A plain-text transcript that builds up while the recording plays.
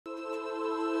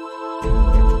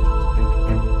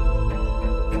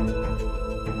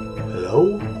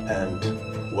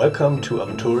Welcome to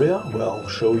Aventuria, where I'll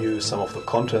show you some of the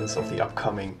contents of the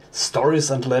upcoming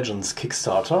Stories and Legends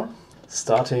Kickstarter,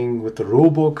 starting with the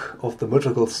rulebook of the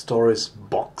Mythical Stories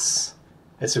box.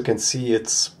 As you can see,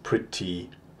 it's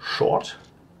pretty short,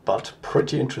 but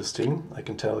pretty interesting, I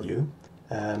can tell you.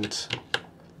 And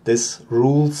this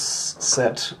rules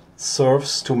set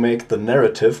serves to make the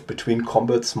narrative between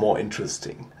combats more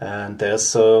interesting. And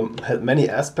there's many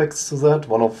aspects to that,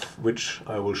 one of which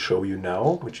I will show you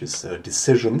now, which is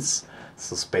decisions.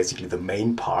 This is basically the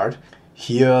main part.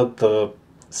 Here the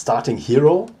starting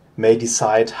hero may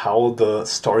decide how the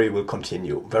story will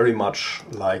continue, very much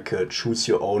like a choose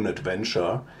your own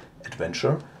adventure.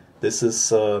 This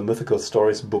is Mythical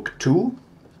Stories Book 2.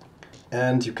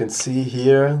 And you can see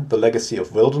here the Legacy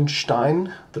of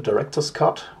Wildenstein, the director's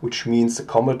cut, which means the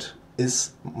combat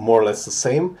is more or less the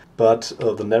same, but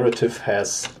the narrative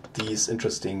has these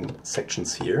interesting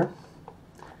sections here.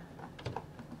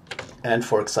 And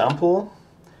for example,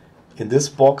 in this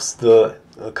box, the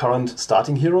current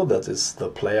starting hero, that is the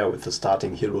player with the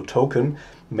starting hero token,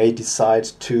 may decide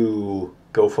to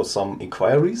go for some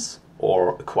inquiries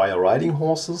or acquire riding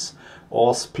horses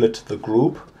or split the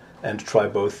group and try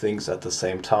both things at the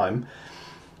same time.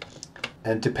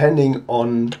 And depending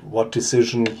on what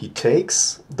decision he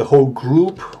takes, the whole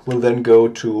group will then go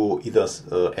to either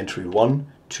entry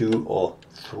 1, 2 or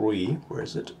 3. Where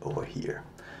is it? Over here.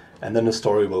 And then the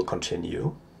story will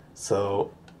continue. So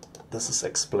this is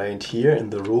explained here in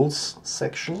the rules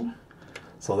section.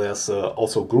 So there's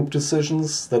also group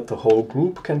decisions that the whole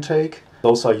group can take.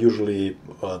 Those are usually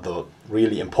the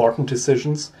really important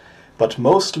decisions. But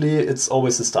mostly it's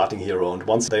always the starting hero, and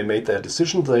once they made their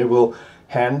decision, they will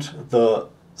hand the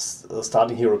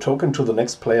starting hero token to the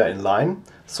next player in line.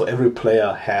 So every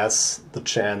player has the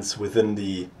chance within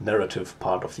the narrative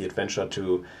part of the adventure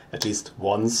to at least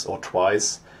once or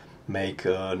twice make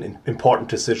an important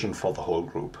decision for the whole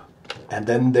group. And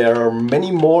then there are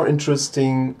many more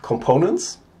interesting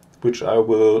components, which I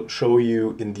will show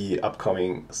you in the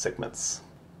upcoming segments.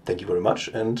 Thank you very much,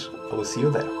 and I will see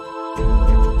you there.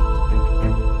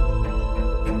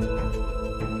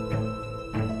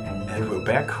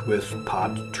 Back with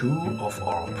part 2 of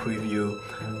our preview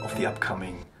of the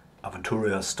upcoming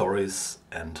Aventuria Stories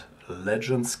and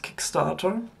Legends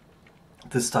Kickstarter.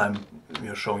 This time we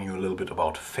are showing you a little bit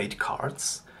about fate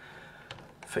cards.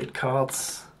 Fate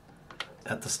cards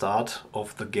at the start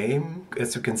of the game.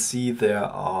 As you can see, there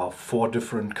are 4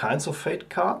 different kinds of fate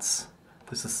cards.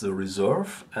 This is the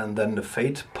reserve, and then the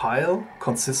fate pile,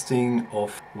 consisting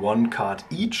of 1 card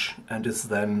each, and is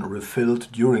then refilled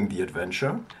during the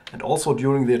adventure. And also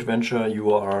during the adventure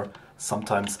you are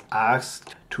sometimes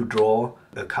asked to draw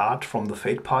a card from the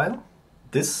fate pile.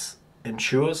 This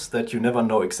ensures that you never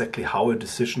know exactly how a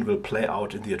decision will play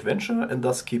out in the adventure, and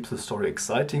thus keeps the story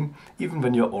exciting even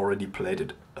when you already played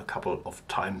it a couple of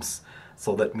times.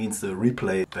 So that means the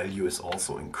replay value is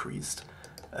also increased.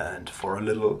 And for a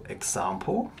little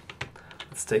example,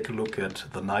 let's take a look at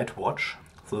the Night Watch.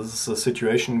 So this is a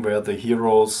situation where the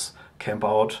heroes camp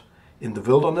out in the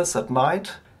wilderness at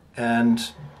night,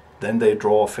 and then they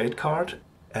draw a fate card.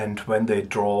 And when they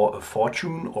draw a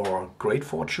fortune or great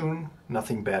fortune,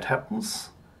 nothing bad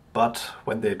happens. But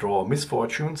when they draw a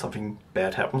misfortune, something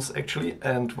bad happens actually.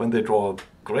 And when they draw a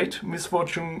great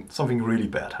misfortune, something really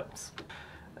bad happens.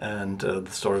 And the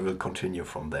story will continue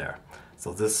from there.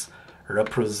 So this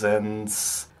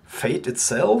represents fate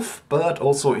itself, but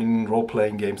also in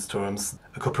role-playing games terms,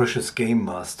 a capricious game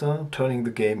master, turning the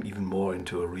game even more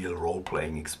into a real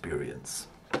role-playing experience.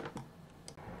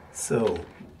 So,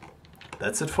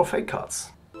 that's it for fate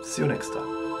cards. See you next time.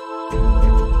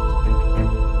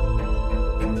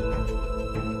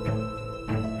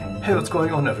 Hey, what's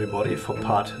going on everybody, for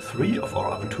part 3 of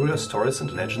our Aventuria Stories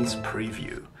and Legends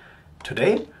preview.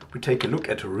 Today we take a look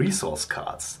at resource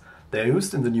cards. They are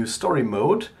used in the new story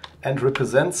mode and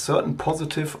represent certain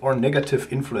positive or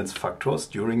negative influence factors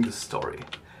during the story.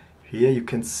 Here you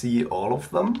can see all of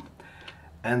them,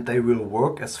 and they will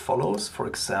work as follows. For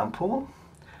example,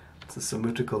 this is a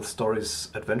Mythical Stories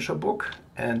adventure book,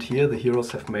 and here the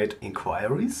heroes have made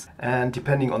inquiries, and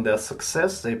depending on their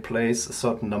success they place a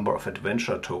certain number of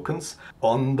adventure tokens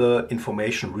on the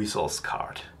information resource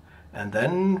card. And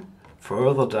then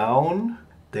further down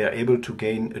they are able to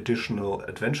gain additional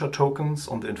adventure tokens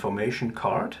on the information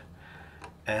card.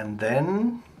 And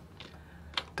then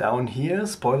down here,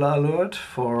 spoiler alert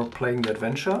for playing the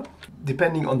adventure,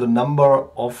 depending on the number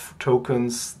of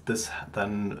tokens, this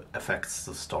then affects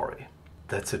the story.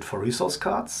 That's it for resource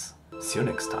cards. See you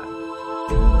next time.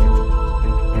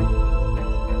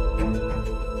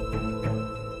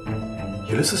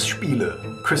 Ulysses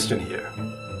Spiele, Christian here.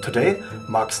 Today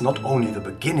marks not only the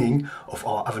beginning of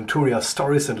our Aventuria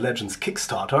Stories and Legends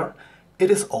Kickstarter, it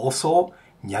is also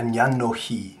Nyan Nyan no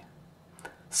Hi.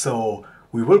 So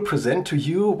we will present to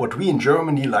you what we in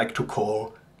Germany like to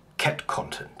call cat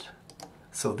content.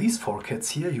 So these 4 cats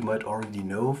here you might already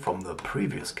know from the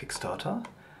previous Kickstarter,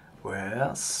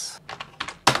 whereas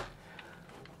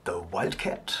the wild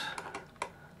cat,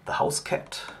 the house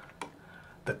cat,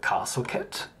 the castle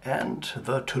cat and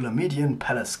the Tulamedian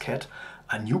palace cat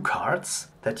are new cards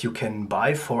that you can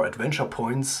buy for adventure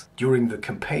points during the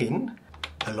campaign,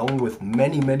 along with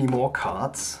many more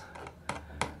cards,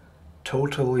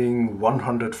 totaling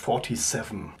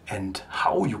 147. And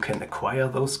how you can acquire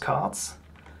those cards,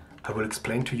 I will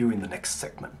explain to you in the next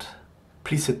segment.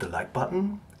 Please hit the like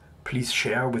button, please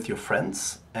share with your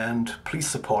friends, and please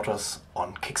support us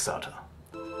on Kickstarter.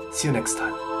 See you next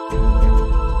time.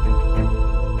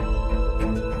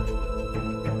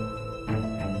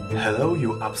 Hello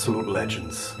you absolute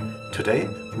legends! Today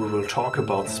we will talk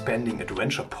about spending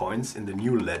adventure points in the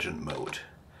new legend mode.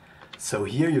 So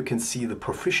here you can see the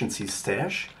proficiency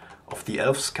stash of the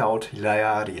elf scout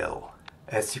Laariel.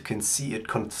 As you can see, it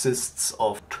consists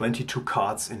of 22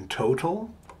 cards in total.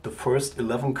 The first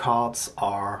 11 cards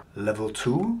are level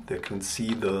 2, you can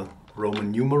see the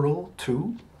Roman numeral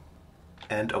 2.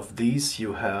 And of these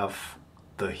you have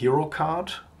the hero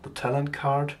card, the talent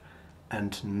card,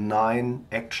 and 9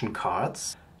 action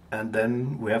cards, and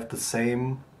then we have the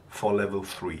same for level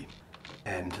 3.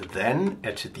 And then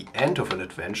at the end of an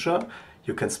adventure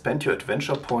you can spend your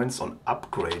adventure points on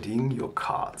upgrading your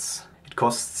cards. It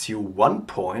costs you 1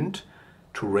 point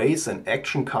to raise an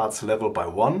action card's level by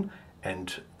 1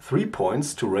 and 3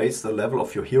 points to raise the level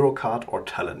of your hero card or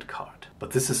talent card.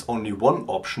 But this is only one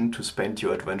option to spend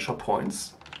your adventure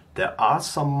points. There are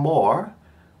some more,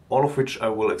 all of which I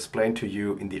will explain to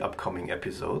you in the upcoming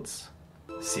episodes.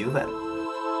 See you then!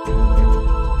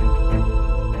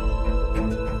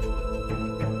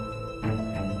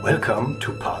 Welcome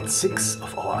to part 6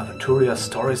 of our Aventuria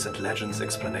Stories and Legends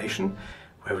explanation,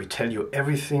 where we tell you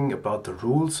everything about the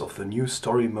rules of the new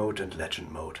story mode and legend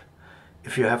mode.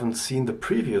 If you haven't seen the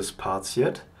previous parts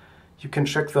yet, you can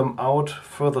check them out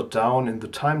further down in the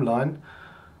timeline.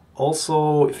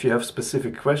 Also, if you have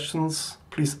specific questions,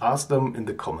 please ask them in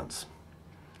the comments.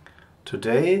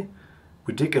 Today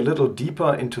we dig a little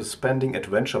deeper into spending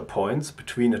adventure points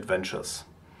between adventures.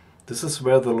 This is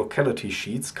where the locality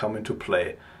sheets come into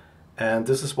play, and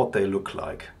this is what they look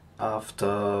like.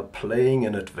 After playing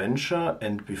an adventure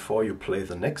and before you play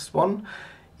the next one,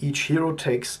 each hero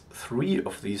takes 3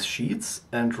 of these sheets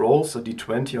and rolls a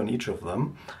d20 on each of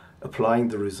them, applying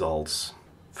the results.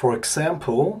 For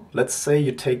example, let's say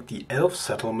you take the elf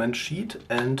settlement sheet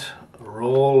and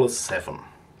roll a 7.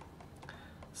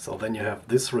 So then you have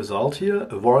this result here.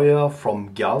 A warrior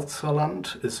from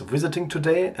Gjaldsland is visiting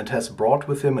today and has brought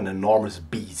with him an enormous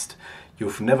beast.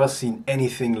 You've never seen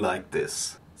anything like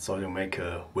this. So you make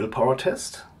a willpower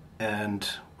test, and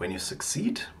when you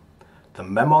succeed, the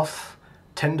mammoth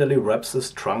tenderly wraps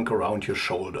his trunk around your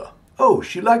shoulder. "Oh,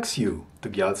 she likes you," the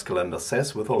Gjaldsklander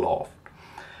says with a laugh.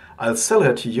 "I'll sell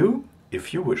her to you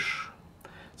if you wish."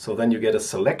 So then you get a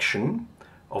selection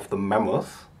of the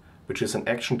mammoth, which is an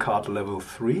action card level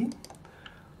 3.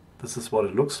 This is what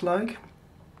it looks like.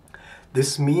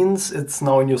 This means it's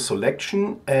now in your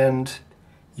selection and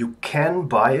you can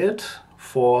buy it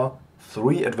for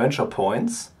 3 adventure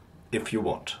points if you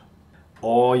want.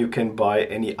 Or you can buy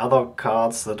any other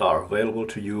cards that are available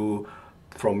to you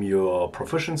from your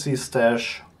proficiency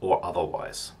stash or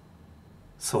otherwise.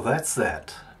 So that's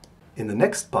that. In the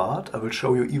next part I will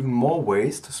show you even more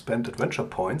ways to spend adventure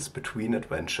points between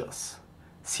adventures.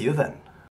 See you then!